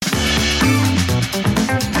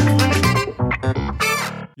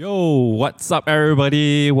Yo, what's up,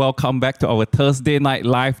 everybody? Welcome back to our Thursday Night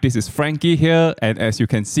Live. This is Frankie here, and as you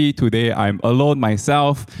can see today, I'm alone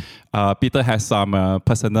myself. Peter has some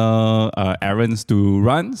personal errands to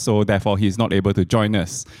run, so therefore he's not able to join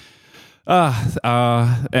us.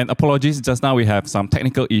 And apologies, just now we have some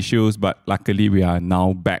technical issues, but luckily we are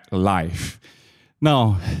now back live.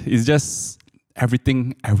 Now, it's just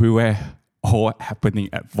everything, everywhere, all happening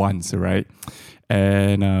at once, right?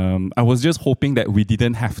 And I was just hoping that we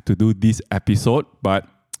didn't have to do this episode, but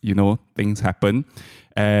things happen.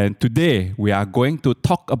 And today we are going to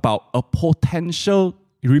talk about a potential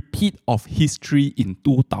repeat of history in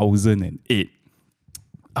 2008.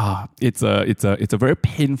 It's a very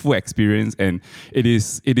painful experience, and it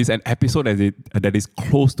is an episode that is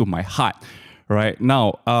close to my heart. Right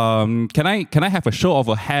now, can I have a show of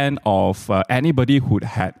a hand of anybody who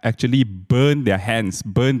had actually burned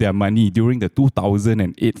their money during the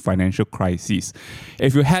 2008 financial crisis?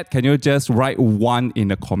 If you had, can you just write one in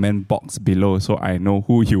the comment box below so I know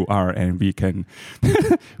who you are, and we can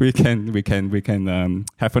we can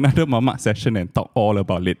have another mama session and talk all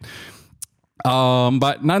about it.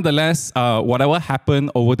 But nonetheless, whatever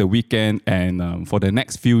happened over the weekend and for the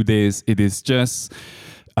next few days, it is just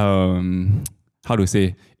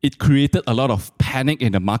it created a lot of panic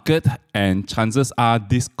in the market, and chances are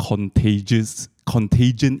this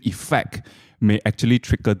contagion effect may actually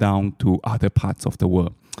trickle down to other parts of the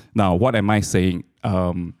world. Now, what am I saying?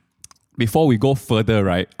 Before we go further,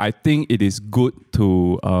 right, I think it is good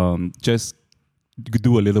to just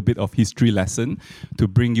do a little bit of history lesson to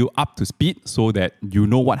bring you up to speed so that you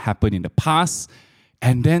know what happened in the past,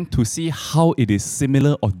 and then to see how it is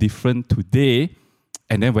similar or different today,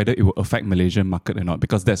 and then whether it will affect Malaysian market or not,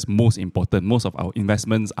 because that's most important. Most of our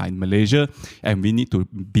investments are in Malaysia, and we need to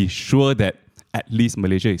be sure that at least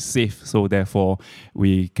Malaysia is safe, so therefore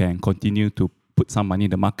we can continue to put some money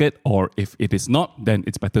in the market, or if it is not, then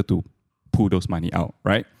it's better to pull those money out,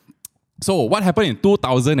 right? So what happened in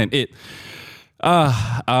 2008?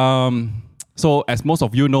 So as most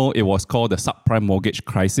of you know, it was called the subprime mortgage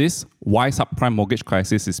crisis. Why subprime mortgage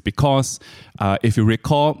crisis is because if you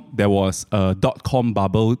recall, there was a dot-com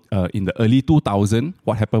bubble in the early 2000s.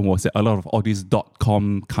 What happened was that a lot of all these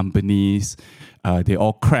dot-com companies, they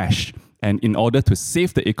all crashed. And in order to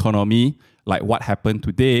save the economy, like what happened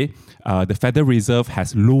today, the Federal Reserve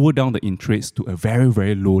has lowered down the interest to a very,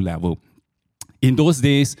 very low level. In those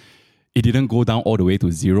days, it didn't go down all the way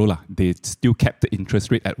to zero. They still kept the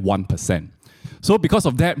interest rate at 1%. So because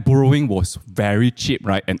of that, borrowing was very cheap,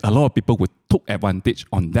 right? And a lot of people took advantage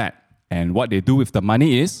on that. And what they do with the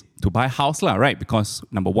money is to buy a house, right? Because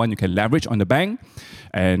number one, you can leverage on the bank.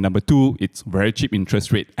 And number two, it's very cheap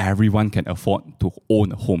interest rate. Everyone can afford to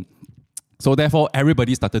own a home. So therefore,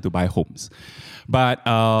 everybody started to buy homes. But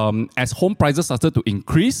as home prices started to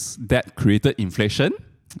increase, that created inflation.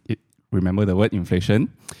 Remember the word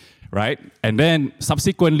inflation? Right? And then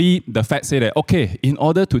subsequently, the Fed said that, okay, in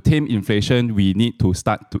order to tame inflation, we need to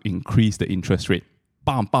start to increase the interest rate.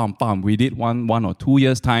 Bam, bam, bam. We did one or 2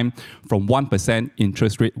 years' time. From 1%,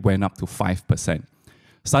 interest rate went up to 5%.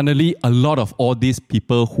 Suddenly, a lot of all these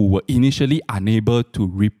people who were initially unable to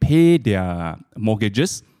repay their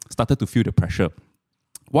mortgages started to feel the pressure.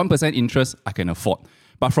 1% interest, I can afford.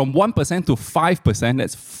 But from 1% to 5%,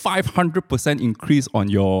 that's 500% increase on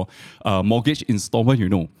your mortgage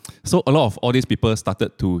installment, So a lot of all these people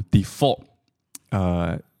started to default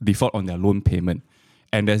on their loan payment.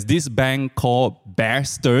 And there's this bank called Bear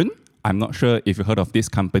Stearns. I'm not sure if you heard of this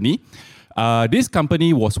company. This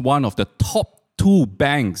company was one of the top 2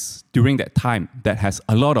 banks during that time that has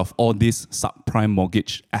a lot of all these subprime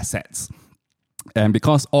mortgage assets. And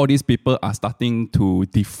because all these people are starting to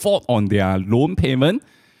default on their loan payment,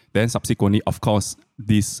 then subsequently, of course,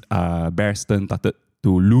 this Bear Stearns started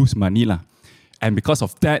to lose money. And because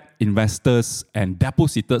of that, investors and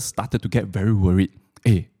depositors started to get very worried.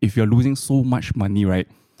 Hey, if you're losing so much money, right,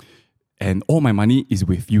 and all my money is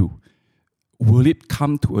with you, will it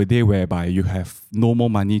come to a day whereby you have no more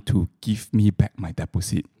money to give me back my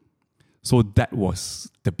deposit? So that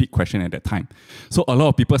was the big question at that time. So a lot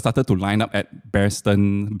of people started to line up at Bear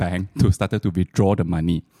Stearns Bank to start to withdraw the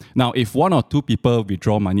money. Now, if 1 or 2 people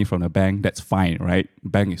withdraw money from the bank, that's fine, right?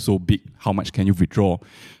 Bank is so big. How much can you withdraw?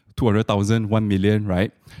 200,000, 1 million,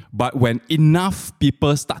 right? But when enough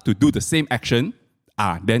people start to do the same action,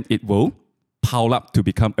 then it will pile up to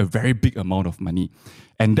become a very big amount of money.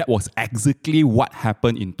 And that was exactly what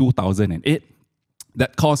happened in 2008.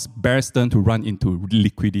 That caused Bear Stearns to run into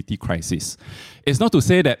liquidity crisis. It's not to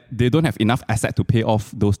say that they don't have enough asset to pay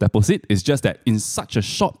off those deposits. It's just that in such a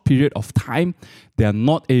short period of time, they are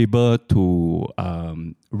not able to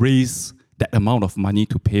raise that amount of money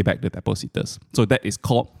to pay back the depositors. So that is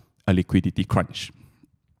called a liquidity crunch.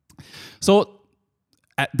 So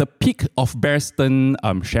at the peak of Bear Stearns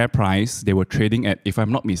share price, they were trading at, if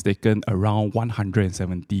I'm not mistaken, around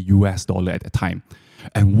 $170 at the time.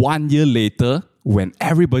 And 1 year later, when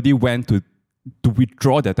everybody went to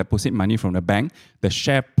withdraw their deposit money from the bank, the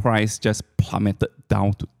share price just plummeted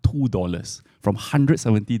down to $2, from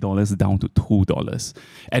 $170 down to $2.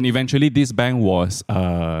 And eventually, this bank was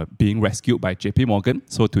being rescued by JP Morgan.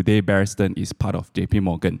 So today, Bear Stearns is part of JP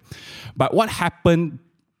Morgan. But what happened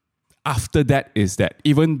after that is that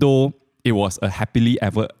even though it was a happily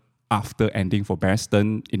ever after ending for Bear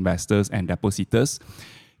Stearns investors and depositors,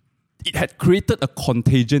 it had created a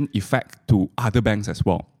contagion effect to other banks as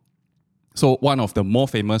well. So one of the more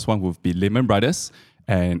famous one would be Lehman Brothers.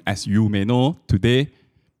 And as you may know, today,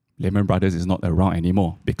 Lehman Brothers is not around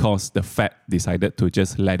anymore because the Fed decided to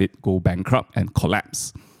just let it go bankrupt and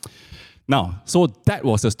collapse. Now, so that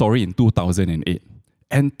was the story in 2008.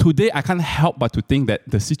 And today, I can't help but to think that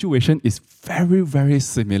the situation is very, very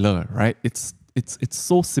similar, right? It's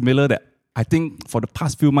so similar that I think for the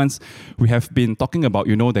past few months, we have been talking about,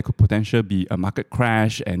 there could potentially be a market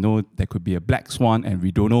crash and there could be a black swan, and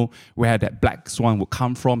we don't know where that black swan would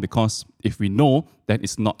come from, because if we know, then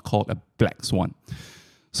it's not called a black swan.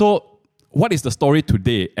 So what is the story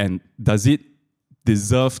today, and does it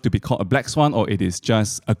deserve to be called a black swan, or it is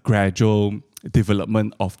just a gradual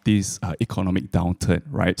development of this economic downturn,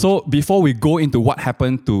 right? So before we go into what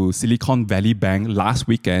happened to Silicon Valley Bank last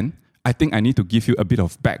weekend, I think I need to give you a bit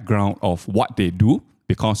of background of what they do,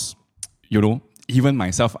 because, even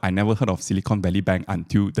myself, I never heard of Silicon Valley Bank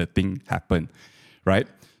until the thing happened, right?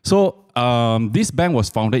 So this bank was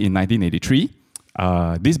founded in 1983.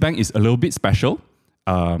 This bank is a little bit special.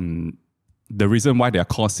 The reason why they are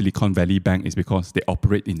called Silicon Valley Bank is because they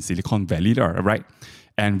operate in Silicon Valley, right?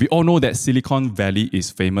 And we all know that Silicon Valley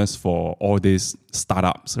is famous for all these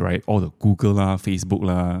startups, right? All the Google, Facebook,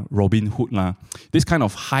 Robinhood, this kind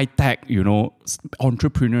of high-tech,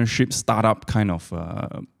 entrepreneurship startup kind of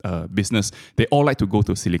business. They all like to go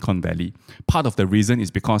to Silicon Valley. Part of the reason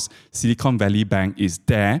is because Silicon Valley Bank is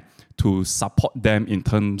there to support them in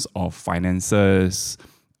terms of finances,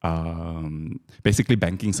 basically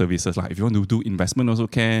banking services. Like if you want to do investment, also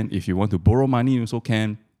can. If you want to borrow money, also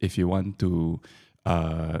can. If you want to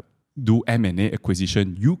do M&A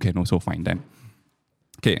acquisition, you can also find them.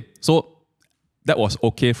 Okay, so that was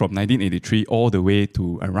okay from 1983 all the way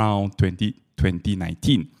to around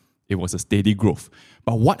 2019. It was a steady growth.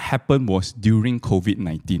 But what happened was during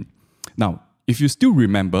COVID-19. Now, if you still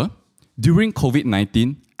remember, during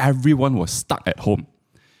COVID-19, everyone was stuck at home.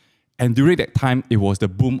 And during that time, it was the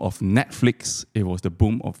boom of Netflix, it was the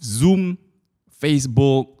boom of Zoom,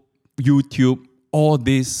 Facebook, YouTube, all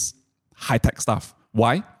this high-tech stuff.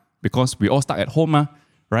 Why? Because we all stuck at home,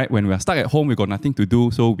 right? When we are stuck at home, we got nothing to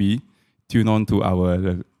do, so we tune on to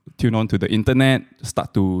the internet,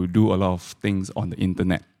 start to do a lot of things on the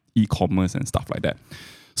internet, e-commerce and stuff like that.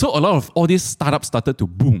 So a lot of all these startups started to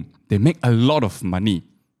boom. They make a lot of money.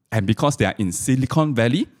 And because they are in Silicon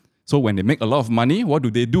Valley, so when they make a lot of money, what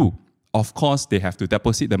do? Of course, they have to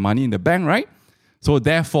deposit the money in the bank, right? So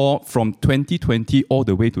therefore, from 2020 all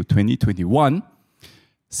the way to 2021,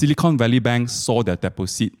 Silicon Valley Bank saw their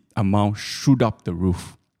deposit amount shoot up the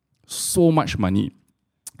roof. So much money.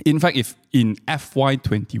 In fact, if in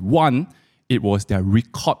FY21, it was their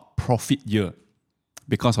record profit year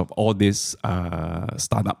because of all this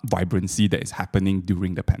startup vibrancy that is happening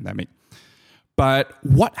during the pandemic. But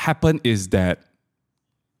what happened is that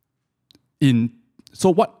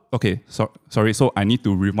so I need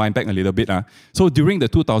to rewind back a little bit. So during the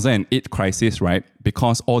 2008 crisis, right,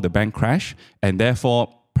 because all the bank crashed, and therefore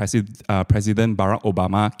President Barack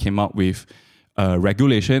Obama came out with a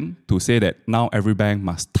regulation to say that now every bank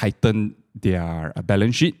must tighten their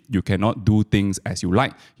balance sheet. You cannot do things as you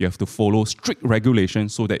like. You have to follow strict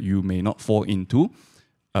regulations so that you may not fall into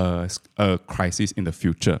a crisis in the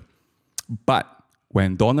future. But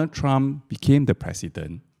when Donald Trump became the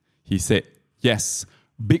president, he said, yes,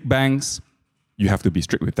 big banks, you have to be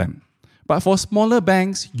strict with them. But for smaller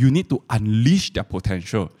banks, you need to unleash their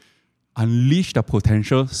potential. Unleash the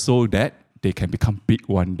potential so that they can become big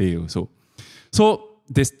one day also.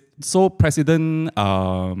 So President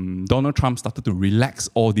Donald Trump started to relax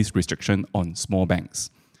all these restrictions on small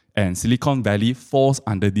banks. And Silicon Valley falls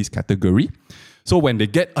under this category. So when they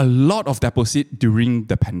get a lot of deposit during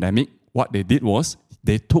the pandemic, what they did was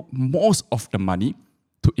they took most of the money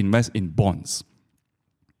to invest in bonds.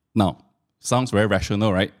 Now, sounds very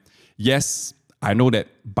rational, right? Yes, I know that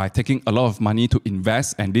by taking a lot of money to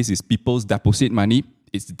invest, and this is people's deposit money,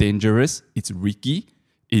 it's dangerous, it's risky,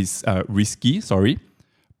 is risky,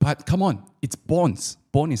 but come on, it's bonds.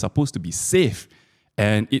 Bond is supposed to be safe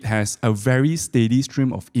and it has a very steady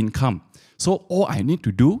stream of income. So all I need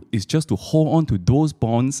to do is just to hold on to those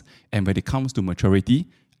bonds, and when it comes to maturity,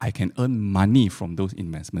 I can earn money from those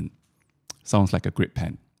investments. Sounds like a great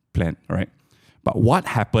plan, right? But what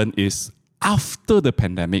happened is after the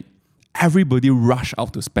pandemic, everybody rushed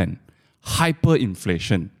out to spend.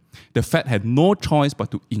 Hyperinflation. The Fed had no choice but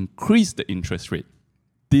to increase the interest rate.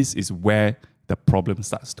 This is where the problem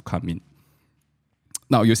starts to come in.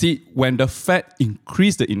 Now, you see, when the Fed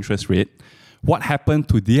increased the interest rate, what happened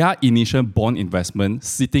to their initial bond investment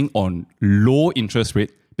sitting on low interest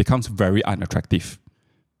rate becomes very unattractive.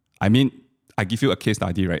 I mean, I give you a case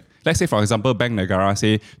study, right? Let's say, for example, Bank Negara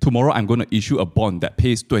say, tomorrow I'm going to issue a bond that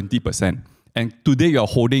pays 20%. And today you're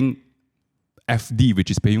holding FD,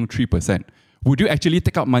 which is paying 3%. Would you actually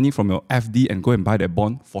take out money from your FD and go and buy that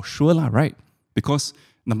bond? For sure, right? Because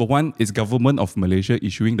number one, it's government of Malaysia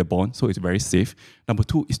issuing the bond, so it's very safe. Number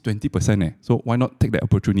two, it's 20%. So why not take that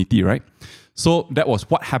opportunity, right? So that was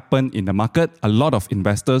what happened in the market. A lot of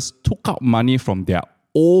investors took out money from their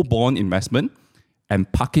old bond investment and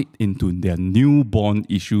park it into their new bond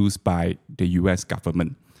issues by the US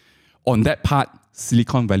government. On that part,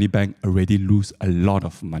 Silicon Valley Bank already lose a lot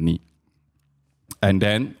of money. And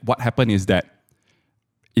then what happened is that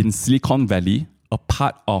in Silicon Valley, a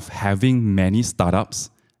part of having many startups,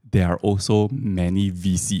 there are also many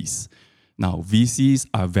VCs. Now, VCs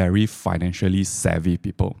are very financially savvy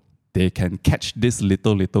people. They can catch this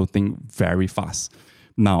little thing very fast.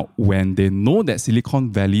 Now, when they know that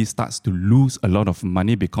Silicon Valley starts to lose a lot of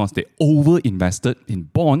money because they over-invested in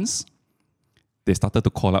bonds, they started to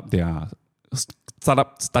call up their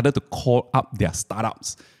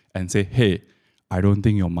startups and say, hey, I don't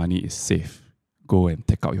think your money is safe. Go and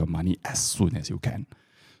take out your money as soon as you can.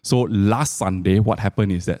 So last Sunday, what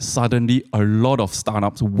happened is that suddenly a lot of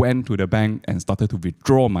startups went to the bank and started to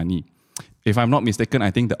withdraw money. If I'm not mistaken,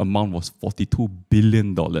 I think the amount was $42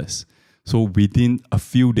 billion. So within a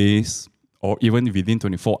few days, or even within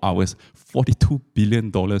 24 hours, $42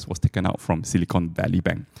 billion was taken out from Silicon Valley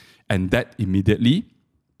Bank. And that immediately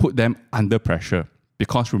put them under pressure.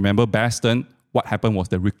 Because remember, Bear Stearns, what happened was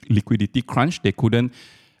the liquidity crunch. They couldn't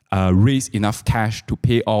raise enough cash to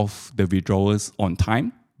pay off the withdrawals on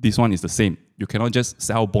time. This one is the same. You cannot just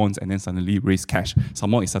sell bonds and then suddenly raise cash.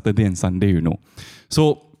 Some more is Saturday and Sunday,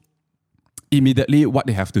 So immediately what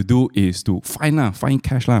they have to do is to find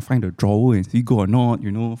cash, find the drawer and see go or not,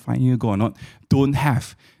 find here, go or not. Don't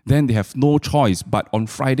have. Then they have no choice. But on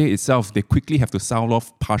Friday itself, they quickly have to sell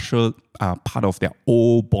off partial part of their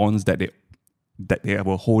old bonds that they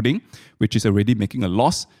were holding, which is already making a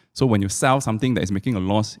loss. So when you sell something that is making a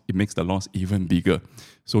loss, it makes the loss even bigger.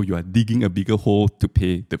 So you are digging a bigger hole to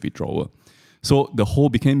pay the withdrawal. So the hole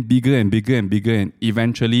became bigger and bigger and bigger, and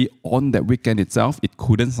eventually on that weekend itself, it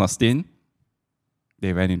couldn't sustain.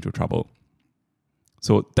 They went into trouble.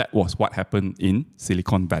 So that was what happened in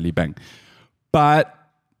Silicon Valley Bank. But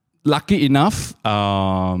lucky enough,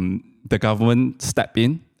 the government stepped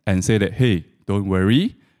in and said that, hey, don't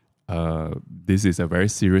worry, this is a very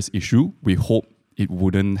serious issue. We hope it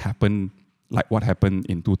wouldn't happen like what happened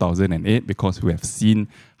in 2008 because we have seen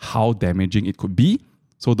how damaging it could be.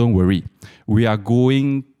 So don't worry. We are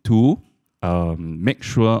going to make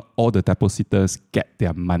sure all the depositors get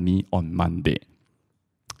their money on Monday.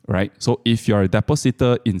 Right? So if you're a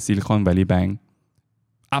depositor in Silicon Valley Bank,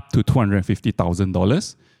 up to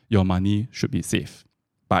 $250,000, your money should be safe.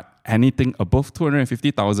 But anything above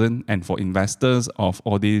 $250,000, and for investors of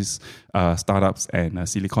all these startups and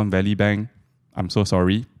Silicon Valley Bank, I'm so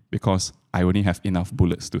sorry because I only have enough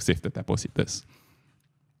bullets to save the depositors.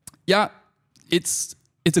 Yeah, it's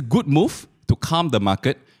a good move to calm the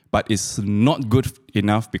market, but it's not good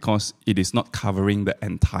enough because it is not covering the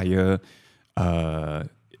entire.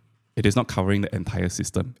 It is not covering the entire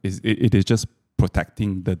system. It is just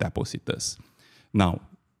protecting the depositors. Now,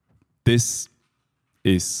 this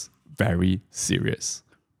is very serious.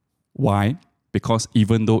 Why? Because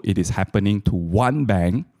even though it is happening to one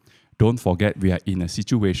bank, don't forget we are in a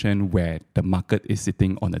situation where the market is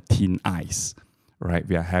sitting on a thin ice, right?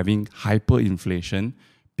 We are having hyperinflation.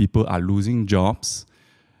 People are losing jobs.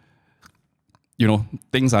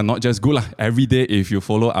 Things are not just good. Every day, if you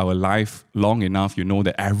follow our life long enough, you know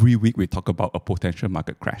that every week we talk about a potential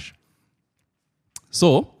market crash.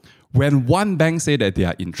 So, when one bank say that they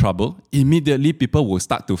are in trouble, immediately people will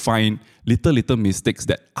start to find little mistakes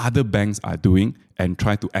that other banks are doing and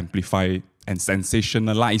try to amplify and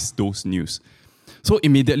sensationalize those news. So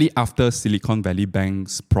immediately after Silicon Valley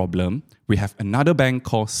Bank's problem, we have another bank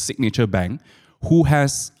called Signature Bank who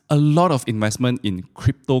has a lot of investment in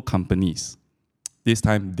crypto companies. This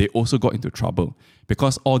time, they also got into trouble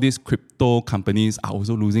because all these crypto companies are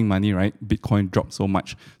also losing money, right? Bitcoin dropped so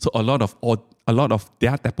much. So a lot of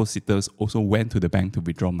their depositors also went to the bank to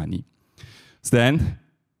withdraw money. So then,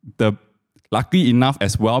 lucky enough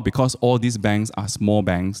as well, because all these banks are small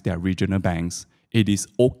banks, they are regional banks, it is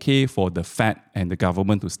okay for the Fed and the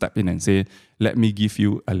government to step in and say, let me give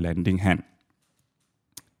you a lending hand.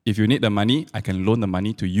 If you need the money, I can loan the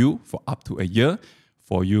money to you for up to a year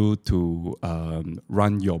for you to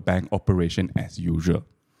run your bank operation as usual.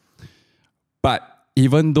 But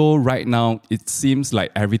even though right now it seems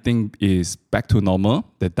like everything is back to normal,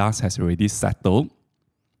 the dust has already settled,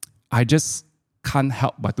 I just can't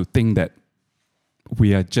help but to think that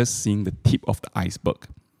we are just seeing the tip of the iceberg.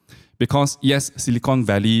 Because yes, Silicon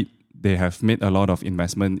Valley, they have made a lot of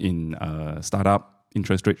investment in startup,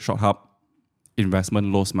 interest rate shot up, investment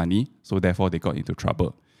lost money, so therefore they got into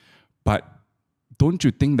trouble. But don't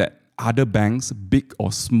you think that other banks, big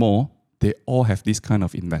or small, they all have this kind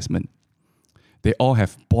of investment? They all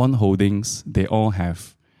have bond holdings, they all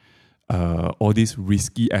have all these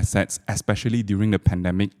risky assets, especially during the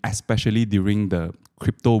pandemic, especially during the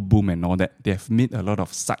crypto boom and all that. They have made a lot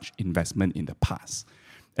of such investment in the past.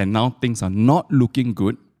 And now things are not looking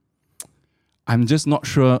good. I'm just not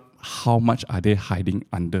sure how much are they hiding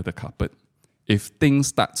under the carpet. If things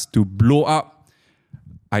starts to blow up,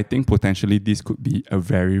 I think potentially this could be a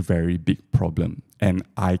very, very big problem. And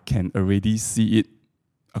I can already see it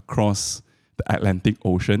across the Atlantic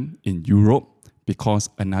Ocean in Europe because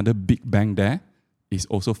another big bank there is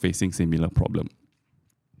also facing similar problem.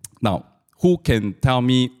 Now, who can tell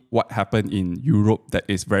me what happened in Europe that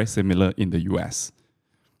is very similar in the US?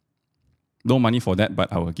 No money for that,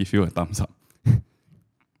 but I will give you a thumbs up.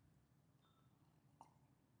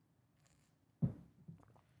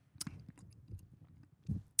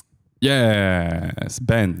 Yes,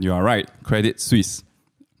 Ben, you are right. Credit Suisse.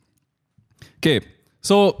 Okay,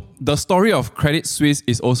 so the story of Credit Suisse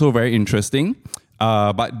is also very interesting.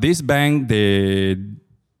 But this bank, they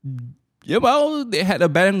had a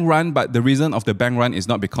bank run, but the reason of the bank run is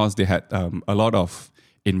not because they had a lot of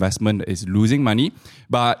investment that is losing money,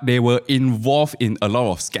 but they were involved in a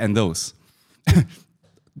lot of scandals.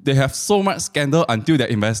 They have so much scandal until their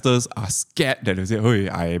investors are scared that they say, "Hey,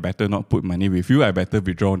 I better not put money with you. I better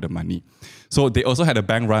withdraw the money." So they also had a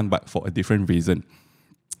bank run, but for a different reason.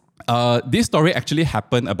 This story actually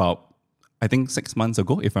happened about, I think, 6 months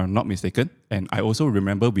ago, if I'm not mistaken. And I also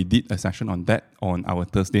remember we did a session on that on our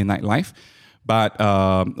Thursday night live. But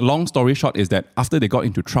long story short is that after they got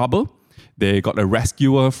into trouble, they got a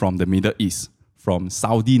rescuer from the Middle East, from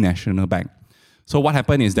Saudi National Bank. So what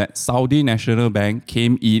happened is that Saudi National Bank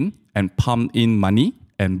came in and pumped in money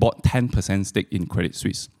and bought 10% stake in Credit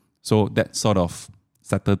Suisse. So that sort of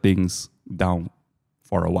settled things down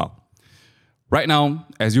for a while. Right now,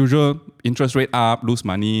 as usual, interest rate up, lose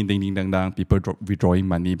money, ding, ding, dang, dang, people withdrawing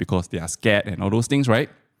money because they are scared and all those things, right?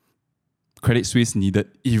 Credit Suisse needed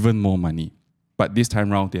even more money. But this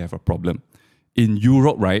time around, they have a problem. In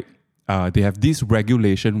Europe, right, they have this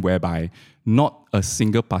regulation whereby not a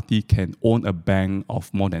single party can own a bank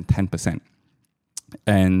of more than 10%.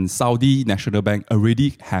 And Saudi National Bank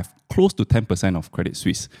already have close to 10% of Credit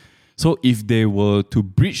Suisse. So if they were to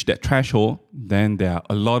breach that threshold, then there are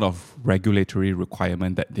a lot of regulatory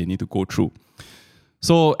requirements that they need to go through.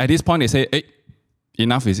 So at this point, they say, hey,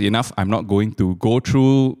 enough is enough. I'm not going to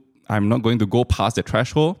go past the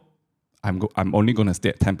threshold. I'm only going to stay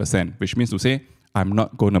at 10%, which means to say, I'm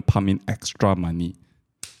not going to pump in extra money.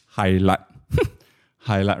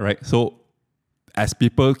 Highlight, right? So as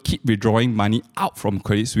people keep withdrawing money out from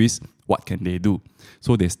Credit Suisse, what can they do?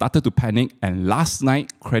 So they started to panic, and last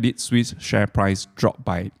night, Credit Suisse share price dropped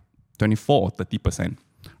by 24 or 30%,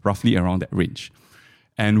 roughly around that range.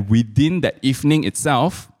 And within that evening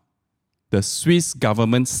itself, the Swiss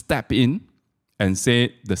government stepped in and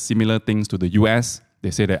said the similar things to the US.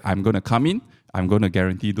 They say that I'm going to come in, I'm going to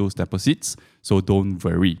guarantee those deposits, so don't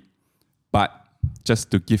worry. But just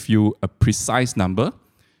to give you a precise number,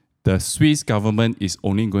 the Swiss government is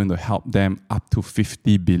only going to help them up to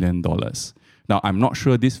 $50 billion. Now, I'm not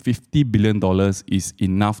sure this $50 billion is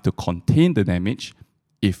enough to contain the damage.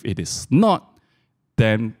 If it is not,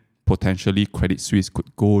 then potentially Credit Suisse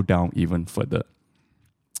could go down even further.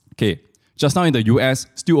 Okay, just now in the US,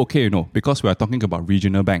 still okay, because we are talking about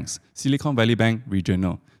regional banks. Silicon Valley Bank,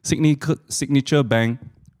 regional. Signature Bank,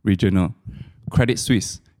 regional. Credit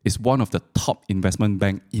Suisse is one of the top investment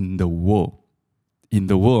banks in the world.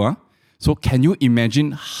 So can you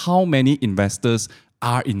imagine how many investors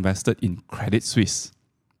are invested in Credit Suisse?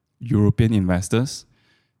 European investors,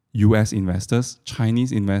 US investors,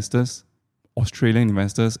 Chinese investors, Australian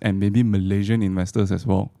investors, and maybe Malaysian investors as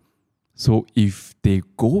well. So if they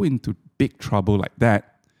go into big trouble like that,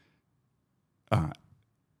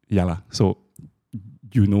 so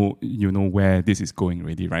you know where this is going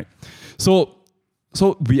already, right? So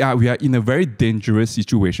we are in a very dangerous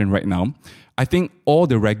situation right now. I think all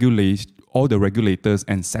the regulators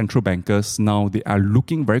and central bankers now, they are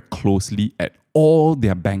looking very closely at all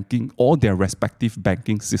their respective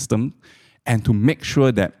banking system, and to make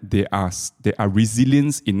sure that they are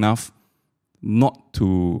resilient enough not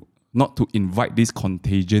to invite this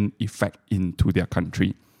contagion effect into their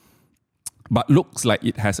country. But looks like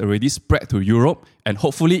it has already spread to Europe, and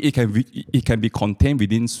hopefully it can be contained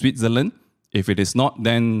within Switzerland. If it is not,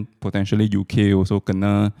 then potentially UK also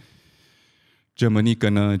kena, Germany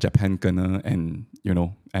kena, Japan kena,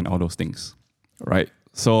 and all those things, right?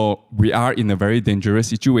 So we are in a very dangerous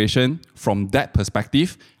situation. From that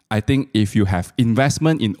perspective, I think if you have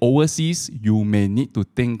investment in overseas, you may need to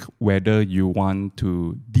think whether you want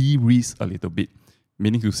to de-risk a little bit,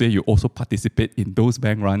 meaning to say you also participate in those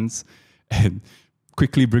bank runs and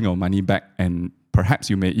quickly bring your money back, and perhaps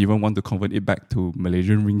you may even want to convert it back to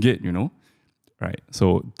Malaysian ringgit, right?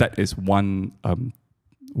 So that is one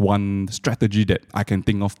strategy that I can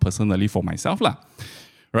think of personally for myself, lah,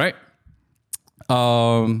 right?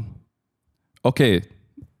 Okay,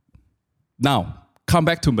 now come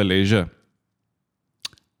back to Malaysia.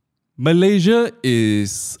 Malaysia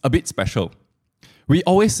is a bit special. We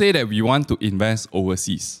always say that we want to invest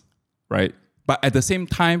overseas, right? But at the same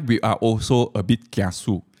time, we are also a bit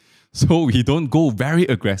kiasu. So we don't go very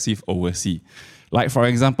aggressive overseas. Like, for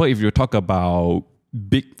example, if you talk about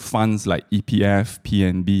big funds like EPF,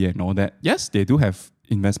 PNB and all that, yes, they do have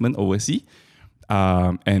investment overseas.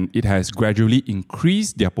 And it has gradually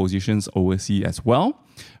increased their positions overseas as well.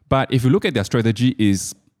 But if you look at their strategy,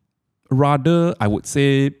 is rather, I would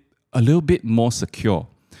say, a little bit more secure.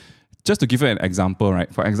 Just to give you an example,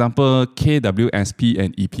 right? For example, KWSP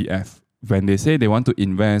and EPF, when they say they want to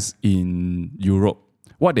invest in Europe,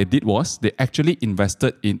 what they did was they actually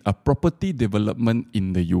invested in a property development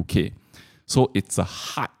in the UK. So it's a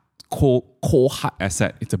core hard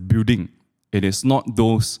asset. It's a building. It is not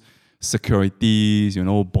those securities,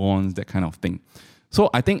 bonds, that kind of thing.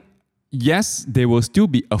 So I think, yes, they will still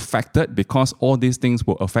be affected because all these things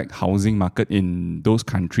will affect housing market in those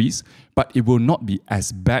countries, but it will not be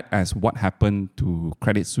as bad as what happened to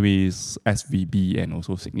Credit Suisse, SVB, and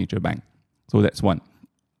also Signature Bank. So that's one.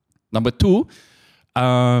 Number two,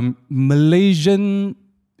 Malaysian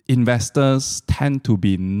investors tend to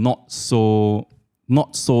be not so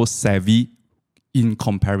savvy in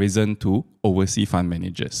comparison to overseas fund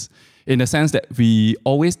managers, in the sense that we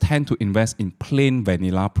always tend to invest in plain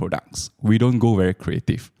vanilla products. We don't go very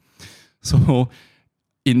creative. So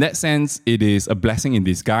in that sense, it is a blessing in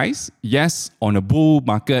disguise. Yes, on a bull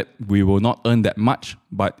market, we will not earn that much,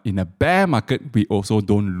 but in a bear market, we also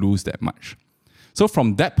don't lose that much. So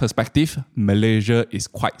from that perspective, Malaysia is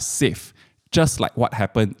quite safe, just like what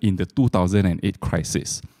happened in the 2008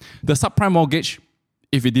 crisis. The subprime mortgage,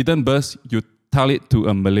 if it didn't burst, you tell it to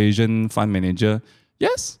a Malaysian fund manager,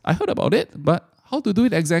 yes, I heard about it, but how to do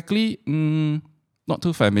it exactly, not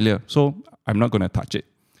too familiar, so I'm not going to touch it.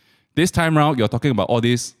 This time around, you're talking about all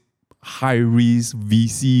this high-risk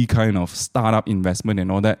VC kind of startup investment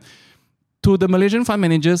and all that. To the Malaysian fund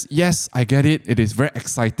managers, yes, I get it. It is very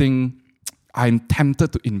exciting. I'm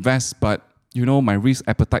tempted to invest, but my risk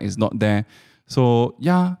appetite is not there. So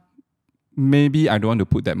yeah, maybe I don't want to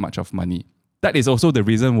put that much of money. That is also the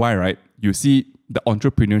reason why, right? You see the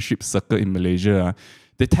entrepreneurship circle in Malaysia,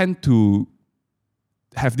 they tend to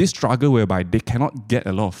have this struggle whereby they cannot get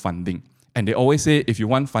a lot of funding. And they always say, if you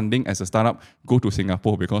want funding as a startup, go to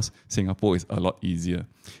Singapore because Singapore is a lot easier.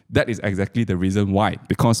 That is exactly the reason why.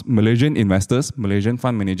 Because Malaysian investors, Malaysian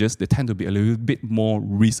fund managers, they tend to be a little bit more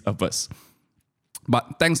risk averse.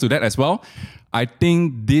 But thanks to that as well, I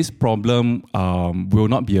think this problem will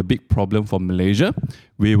not be a big problem for Malaysia.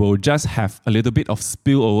 We will just have a little bit of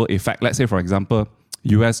spillover effect. Let's say, for example,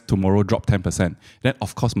 US tomorrow drop 10%. Then,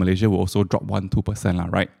 of course, Malaysia will also drop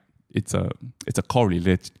 1-2%, right? It's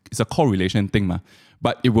a correlation thing,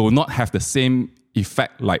 but it will not have the same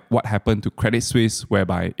effect like what happened to Credit Suisse,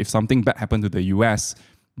 whereby if something bad happened to the US,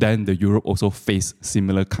 then the Europe also face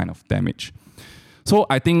similar kind of damage. So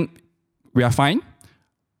I think we are fine.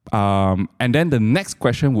 And then the next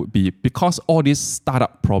question would be, because all these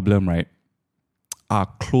startup problems, right, are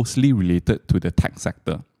closely related to the tech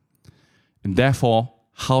sector, and therefore,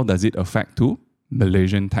 how does it affect to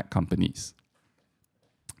Malaysian tech companies?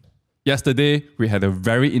 Yesterday, we had a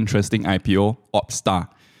very interesting IPO, Opstar.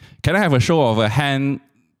 Can I have a show of a hand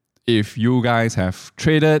if you guys have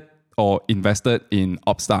traded or invested in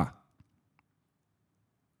Upstart.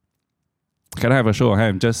 Can I have a show of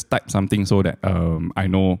hands? Just type something so that I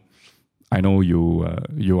know you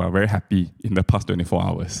are very happy in the past 24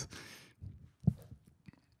 hours.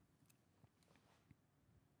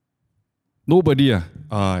 Nobody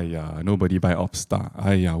nobody buy Upstart.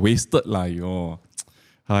 Wasted lah yo.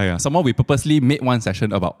 Somehow we purposely made one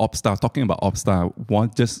session about Upstart, talking about Upstart,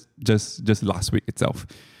 just last week itself.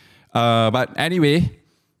 But anyway,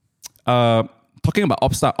 talking about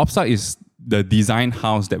Upstart, Upstart is the design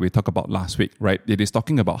house that we talked about last week, right? It is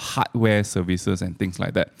talking about hardware services and things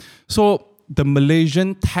like that. So the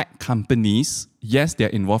Malaysian tech companies, yes, they're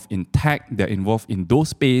involved in tech, they're involved in those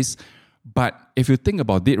space, but if you think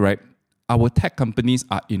about it, right, our tech companies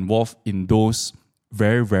are involved in those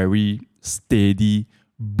very, very steady,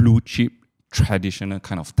 blue chip, traditional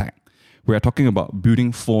kind of tech. We are talking about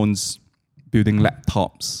building phones, building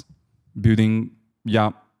laptops, building,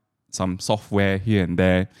 some software here and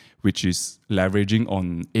there, which is leveraging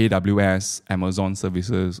on AWS, Amazon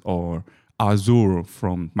services, or Azure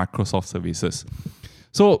from Microsoft services.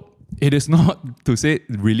 So it is not to say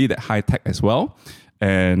really that high tech as well.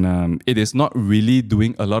 And it is not really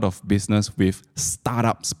doing a lot of business with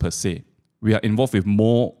startups per se. We are involved with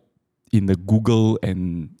more in the Google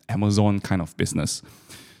and Amazon kind of business.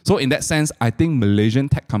 So in that sense, I think Malaysian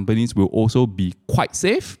tech companies will also be quite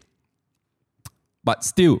safe. But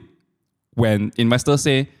still, when investors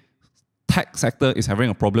say tech sector is having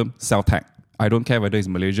a problem, sell tech. I don't care whether it's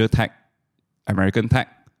Malaysia tech, American tech,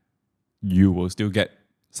 you will still get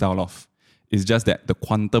sell off. It's just that the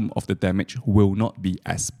quantum of the damage will not be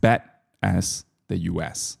as bad as the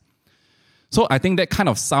US. So I think that kind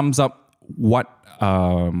of sums up what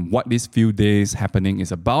these few days happening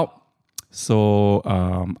is about. So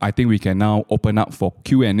I think we can now open up for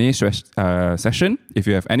Q&A session. If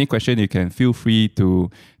you have any question, you can feel free to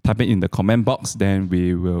type it in the comment box. Then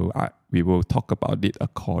we will talk about it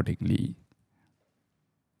accordingly.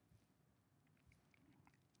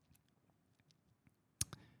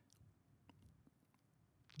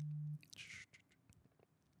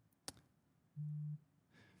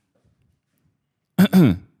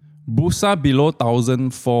 Bursa below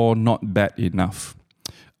 1,004, not bad enough.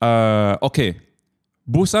 Okay,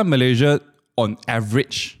 Bursa Malaysia on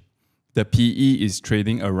average, the PE is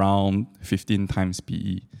trading around 15 times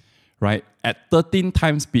PE, right? At 13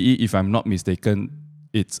 times PE, if I'm not mistaken,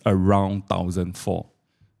 it's around 1,004.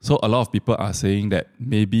 So a lot of people are saying that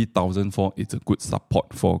maybe 1,004 is a good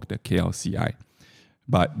support for the KLCI.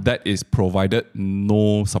 But that is provided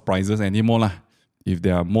no surprises anymore lah. If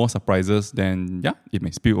there are more surprises, then it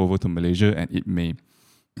may spill over to Malaysia and it may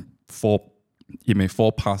fall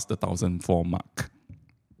past the 1,004 mark.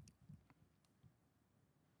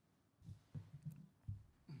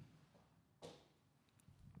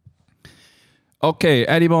 Okay,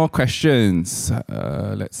 any more questions?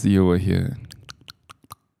 Let's see over here.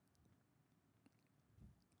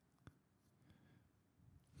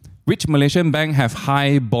 Which Malaysian bank have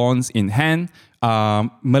high bonds in hand?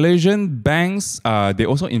 Malaysian banks, they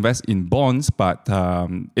also invest in bonds, but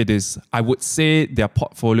I would say their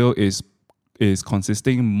portfolio is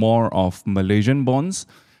consisting more of Malaysian bonds,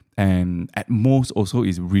 and at most also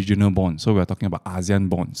is regional bonds. So we're talking about ASEAN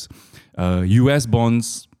bonds. US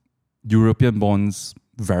bonds, European bonds,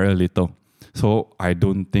 very little. So I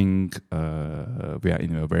don't think we are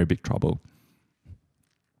in a very big trouble.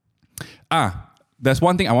 There's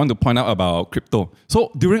one thing I want to point out about crypto.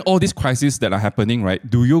 So during all these crises that are happening, right,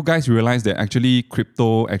 do you guys realize that actually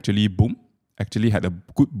crypto actually boomed, actually had a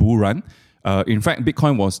good bull run? In fact,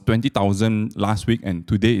 Bitcoin was 20,000 last week and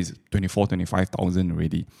today is 25,000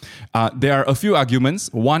 already. There are a few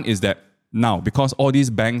arguments. One is that now, because all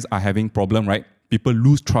these banks are having problem, right, people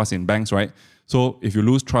lose trust in banks, right? So if you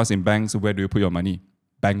lose trust in banks, where do you put your money?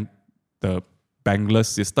 The bankless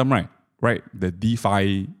system, right? Right, the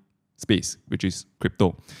DeFi space, which is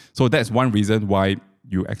crypto. So that's one reason why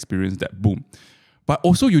you experience that boom. But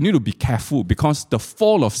also you need to be careful because the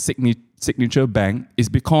fall of Signature Bank is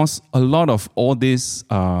because a lot of all these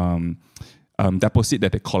deposit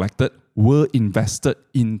that they collected were invested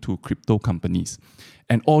into crypto companies.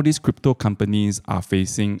 And all these crypto companies are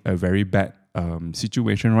facing a very bad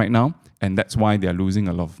situation right now. And that's why they're losing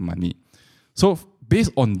a lot of money. So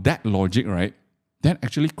based on that logic, right, then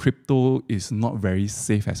actually crypto is not very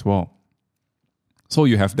safe as well. So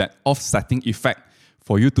you have that offsetting effect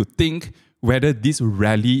for you to think whether this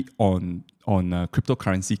rally on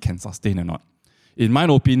cryptocurrency can sustain or not. In my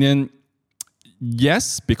opinion,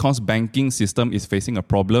 yes, because banking system is facing a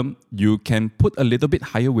problem, you can put a little bit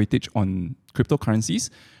higher weightage on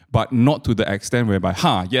cryptocurrencies. but not to the extent whereby,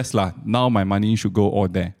 yes lah, now my money should go all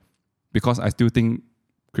there. Because I still think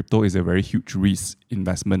crypto is a very huge risk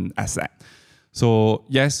investment asset. So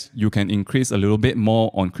yes, you can increase a little bit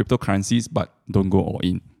more on cryptocurrencies, but don't go all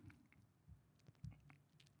in.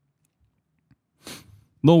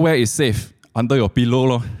 Nowhere is safe. Under your pillow,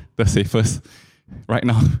 lor, the safest right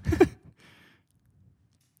now.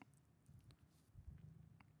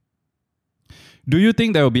 Do you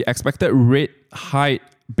think there will be expected rate hike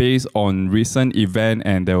based on recent event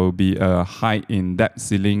and there will be a hike in debt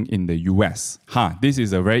ceiling in the US? This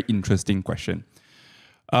is a very interesting question.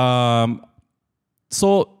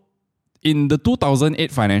 So in the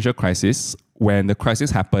 2008 financial crisis, when the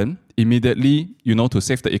crisis happened, immediately, to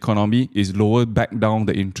save the economy is lower back down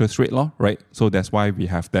the interest rate law, right? So that's why we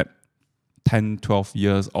have that 10, 12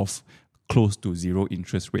 years of close to zero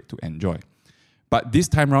interest rate to enjoy. But this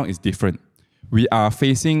time around is different. We are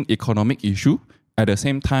facing economic issue. At the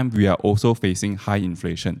same time, we are also facing high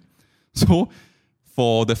inflation. So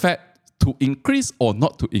for the Fed to increase or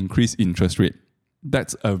not to increase interest rate,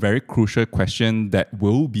 that's a very crucial question that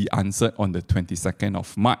will be answered on the 22nd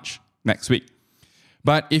of March next week.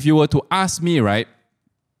 But if you were to ask me, right,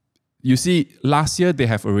 you see, last year they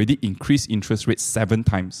have already increased interest rates 7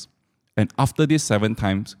 times. And after these 7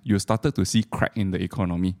 times, you started to see crack in the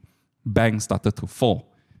economy. Banks started to fall.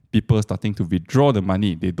 People starting to withdraw the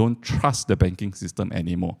money. They don't trust the banking system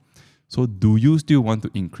anymore. So do you still want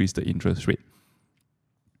to increase the interest rate?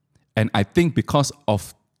 And I think because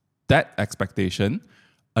of that expectation,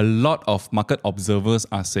 a lot of market observers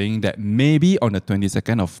are saying that maybe on the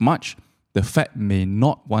 22nd of March, the Fed may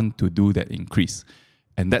not want to do that increase.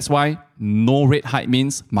 And that's why no rate hike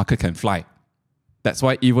means market can fly. That's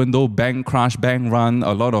why even though bank crash, bank run,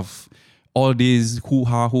 a lot of all these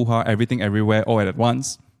hoo-ha, everything everywhere all at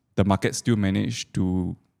once, the market still managed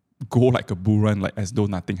to go like a bull run, like as though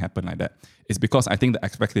nothing happened like that. It's because I think the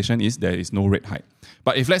expectation is there is no rate hike.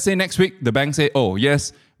 But if let's say next week, the bank say, oh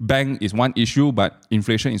yes, bank is one issue, but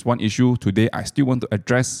inflation is one issue. Today, I still want to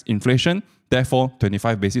address inflation. Therefore,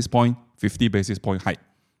 25 basis point, 50 basis point hike.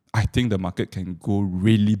 I think the market can go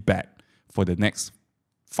really bad for the next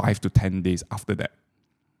 5 to 10 days after that.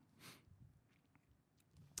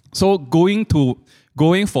 So going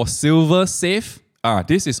for silver safe,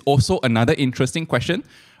 this is also another interesting question.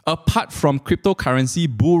 Apart from cryptocurrency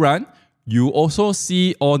bull run, you also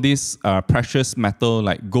see all these precious metal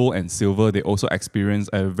like gold and silver, they also experience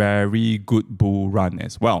a very good bull run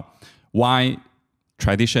as well. Why?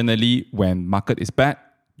 Traditionally, when market is bad,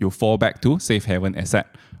 you fall back to safe haven asset.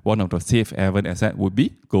 One of the safe haven asset would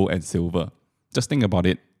be gold and silver. Just think about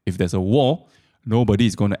it. If there's a war, nobody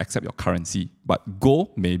is going to accept your currency. But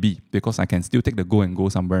gold, maybe, because I can still take the gold and go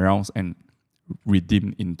somewhere else and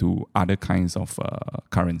redeem into other kinds of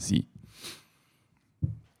currency.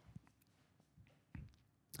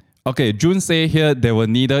 Okay, June say here they will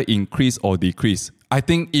neither increase or decrease. I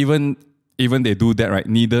think even they do that, right?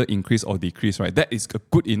 Neither increase or decrease, right? That is a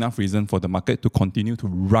good enough reason for the market to continue to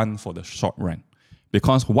run for the short run.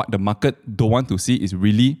 Because what the market don't want to see is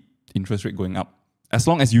really interest rate going up. As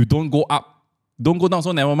long as you don't go up, don't go down,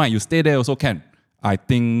 so never mind. You stay there also can. I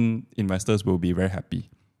think investors will be very happy.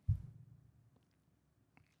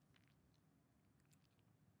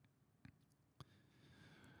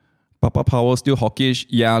 Papa Power still hawkish.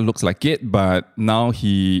 Yeah, looks like it, but now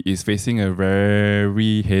he is facing a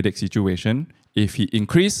very headache situation. If he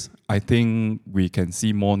increase, I think we can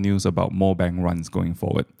see more news about more bank runs going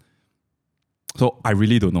forward. So I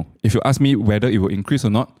really don't know. If you ask me whether it will increase or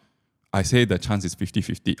not, I say the chance is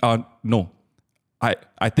 50-50. No.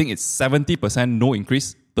 I think it's 70% no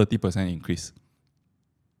increase, 30% increase.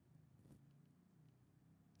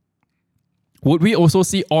 Would we also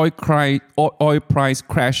see oil price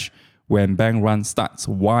crash when bank run starts?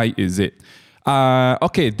 Why is it?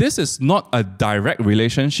 Okay, this is not a direct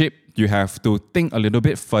relationship. You have to think a little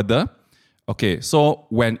bit further. Okay, so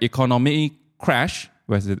when economy crash,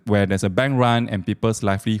 where there's a bank run and people's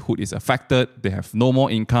livelihood is affected, they have no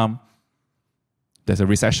more income, there's a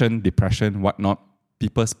recession, depression, whatnot,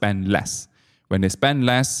 people spend less. When they spend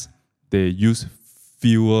less, they use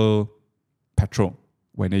fewer petrol.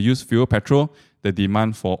 When they use fewer petrol, the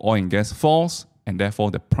demand for oil and gas falls, and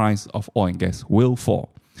therefore the price of oil and gas will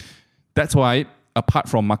fall. That's why, apart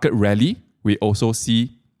from market rally, we also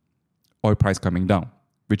see oil price coming down,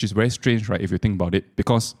 which is very strange, right, if you think about it,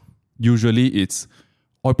 because usually it's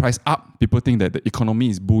oil price up, people think that the economy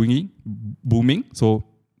is booming, so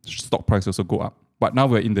stock price also go up. But now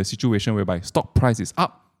we're in the situation whereby stock price is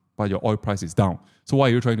up, but your oil price is down. So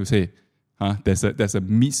what are you trying to say? There's a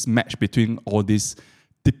mismatch between all these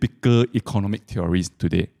typical economic theories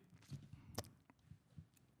today.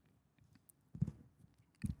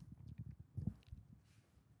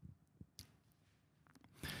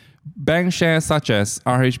 bank shares such as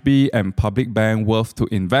RHB and Public Bank worth to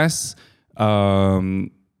invest?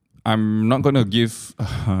 I'm not going to give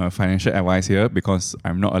financial advice here because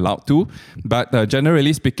I'm not allowed to. But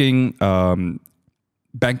generally speaking,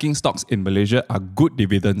 banking stocks in Malaysia are good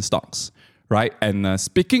dividend stocks, right? And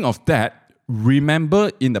speaking of that,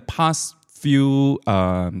 remember in the past few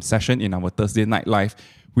sessions in our Thursday Night Live,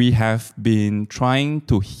 we have been trying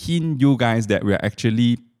to hint you guys that we are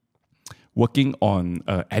actually working on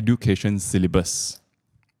education syllabus.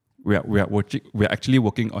 We are actually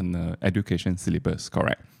working on the education syllabus,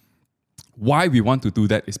 correct? Why we want to do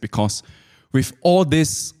that is because with all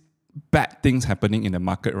these bad things happening in the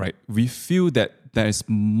market, right, we feel that there is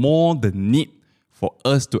more the need for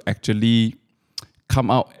us to actually come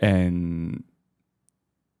out and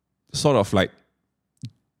sort of like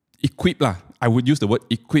equip lah. I would use the word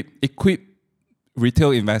equip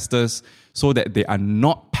retail investors so that they are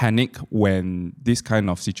not panicked when this kind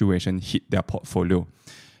of situation hit their portfolio.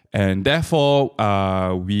 And therefore,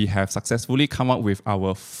 we have successfully come up with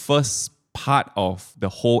our first part of the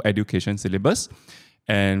whole education syllabus.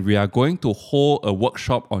 And we are going to hold a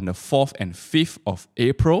workshop on the 4th and 5th of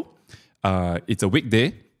April. It's a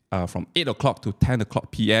weekday from 8 o'clock to 10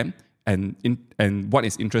 o'clock p.m. And what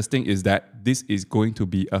is interesting is that this is going to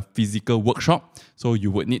be a physical workshop. So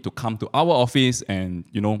you would need to come to our office and,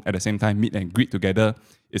 at the same time, meet and greet together.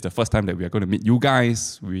 It's the first time that we are going to meet you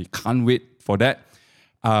guys. We can't wait for that.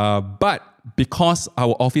 But because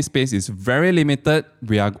our office space is very limited,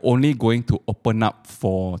 we are only going to open up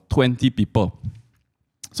for 20 people.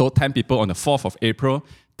 So 10 people on the 4th of April,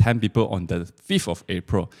 10 people on the 5th of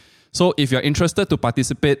April. So if you're interested to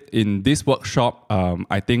participate in this workshop,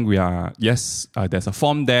 I think there's a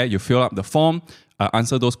form there. You fill up the form,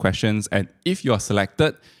 answer those questions. And if you are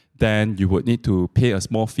selected, then you would need to pay a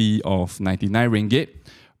small fee of 99 ringgit.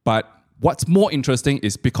 But what's more interesting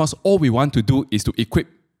is because all we want to do is to equip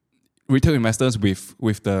retail investors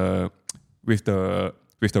with the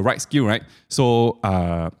right skill, right? So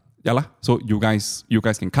so you guys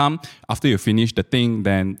can come after you finish the thing.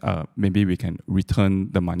 Then maybe we can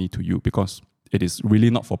return the money to you because it is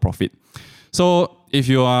really not for profit. So if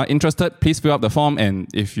you are interested, please fill out the form, and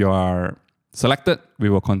if you are selected, we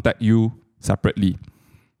will contact you separately.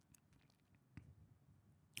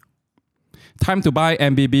 Time to buy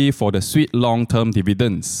MBB for the sweet long-term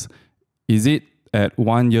dividends. Is it at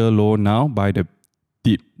 1 year low now by the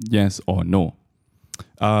dip? Yes or no?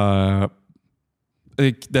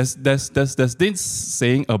 There's this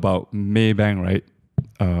saying about Maybank, right?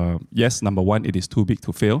 Yes, number one, it is too big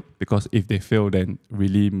to fail, because if they fail, then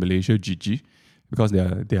really Malaysia GG, because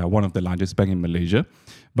they are one of the largest bank in Malaysia.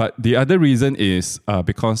 But the other reason is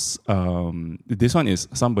because this one is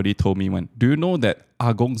somebody told me when. Do you know that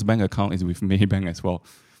Agong's bank account is with Maybank as well?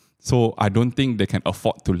 So I don't think they can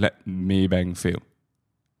afford to let Maybank fail.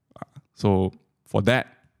 So for that,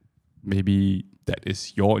 maybe that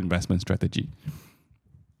is your investment strategy.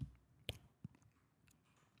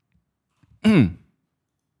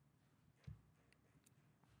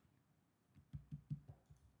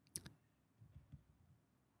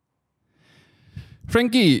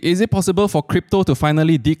 Frankie, is it possible for crypto to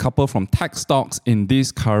finally decouple from tech stocks in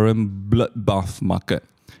this current bloodbath market?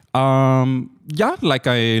 Yeah, like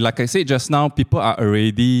I said just now, people are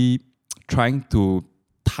already trying to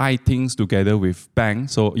tie things together with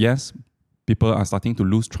banks. So yes, people are starting to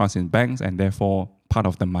lose trust in banks, and therefore part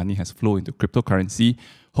of the money has flowed into cryptocurrency.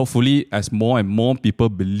 Hopefully, as more and more people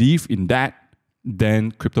believe in that,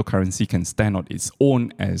 then cryptocurrency can stand on its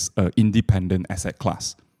own as an independent asset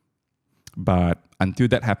class. But until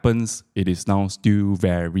that happens, it is now still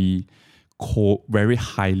very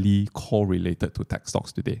highly correlated to tech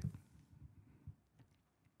stocks today.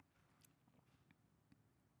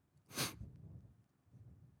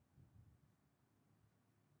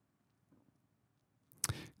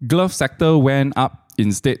 Glove sector went up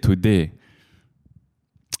instead today.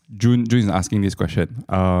 June is asking this question.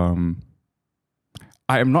 I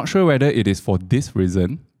am not sure whether it is for this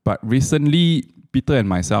reason, but recently, Peter and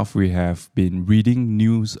myself, we have been reading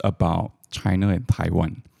news about China and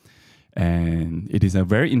Taiwan. And it is a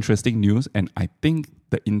very interesting news, and I think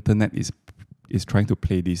the internet is trying to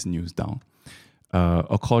play this news down.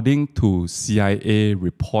 According to CIA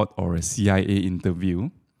report or a CIA interview,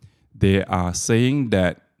 they are saying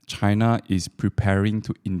that China is preparing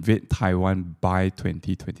to invade Taiwan by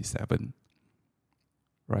 2027,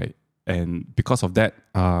 right? And because of that,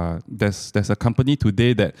 there's a company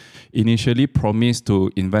today that initially promised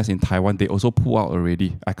to invest in Taiwan. They also pull out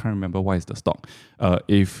already. I can't remember what is the stock.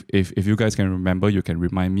 If you guys can remember, you can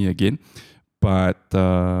remind me again. But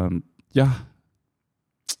yeah,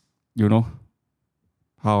 you know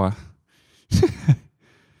how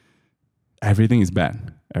everything is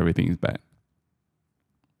bad. Everything is bad.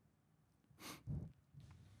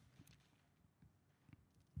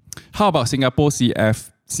 How about Singapore CPF?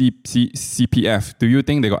 Do you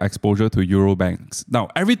think they got exposure to Euro banks? Now,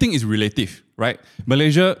 everything is relative, right?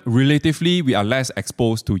 Malaysia, relatively, we are less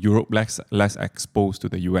exposed to Europe, less exposed to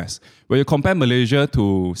the US. When you compare Malaysia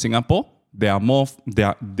to Singapore, they are more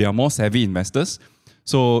savvy investors.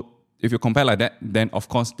 So if you compare like that, then of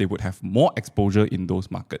course they would have more exposure in those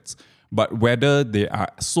markets. But whether they are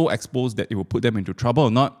so exposed that it will put them into trouble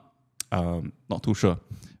or not too sure.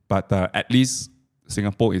 But at least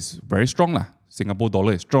Singapore is very strong lah. Singapore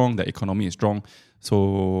dollar is strong, the economy is strong.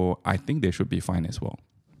 So I think they should be fine as well.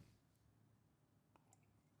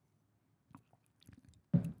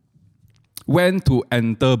 When to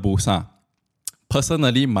enter Bursa?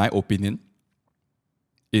 Personally, my opinion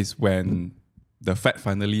is when the Fed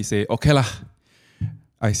finally say, okay lah,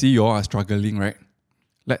 I see you all are struggling, right?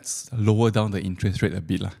 Let's lower down the interest rate a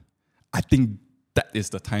bit lah. I think that is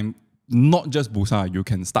the time, not just Bursa, you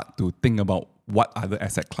can start to think about what other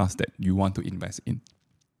asset class that you want to invest in.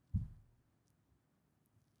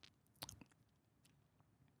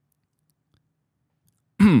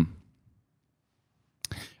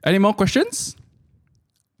 Any more questions?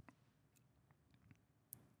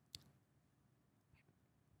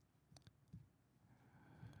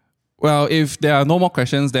 Well, if there are no more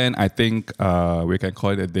questions, then I think we can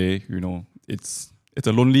call it a day. You know, it's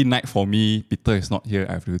a lonely night for me. Peter is not here.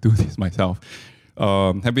 I have to do this myself.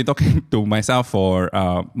 Have been talking to myself for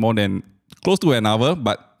more than close to an hour,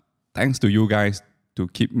 but thanks to you guys to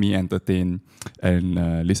keep me entertained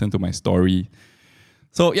and listen to my story.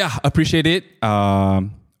 So yeah, appreciate it.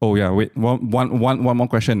 Oh yeah, wait, one more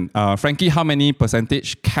question. Frankie, how many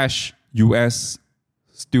percentage cash US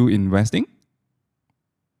still investing?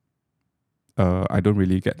 I don't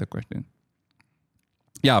really get the question.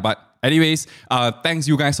 Yeah, but anyways, thanks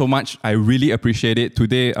you guys so much. I really appreciate it.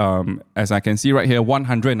 Today, as I can see right here,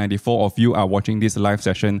 194 of you are watching this live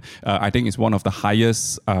session. I think it's one of the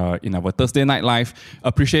highest in our Thursday night live.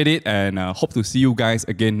 Appreciate it and hope to see you guys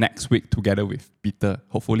again next week together with Peter.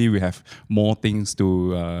 Hopefully we have more things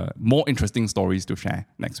more interesting stories to share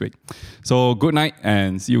next week. So good night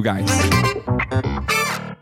and see you guys.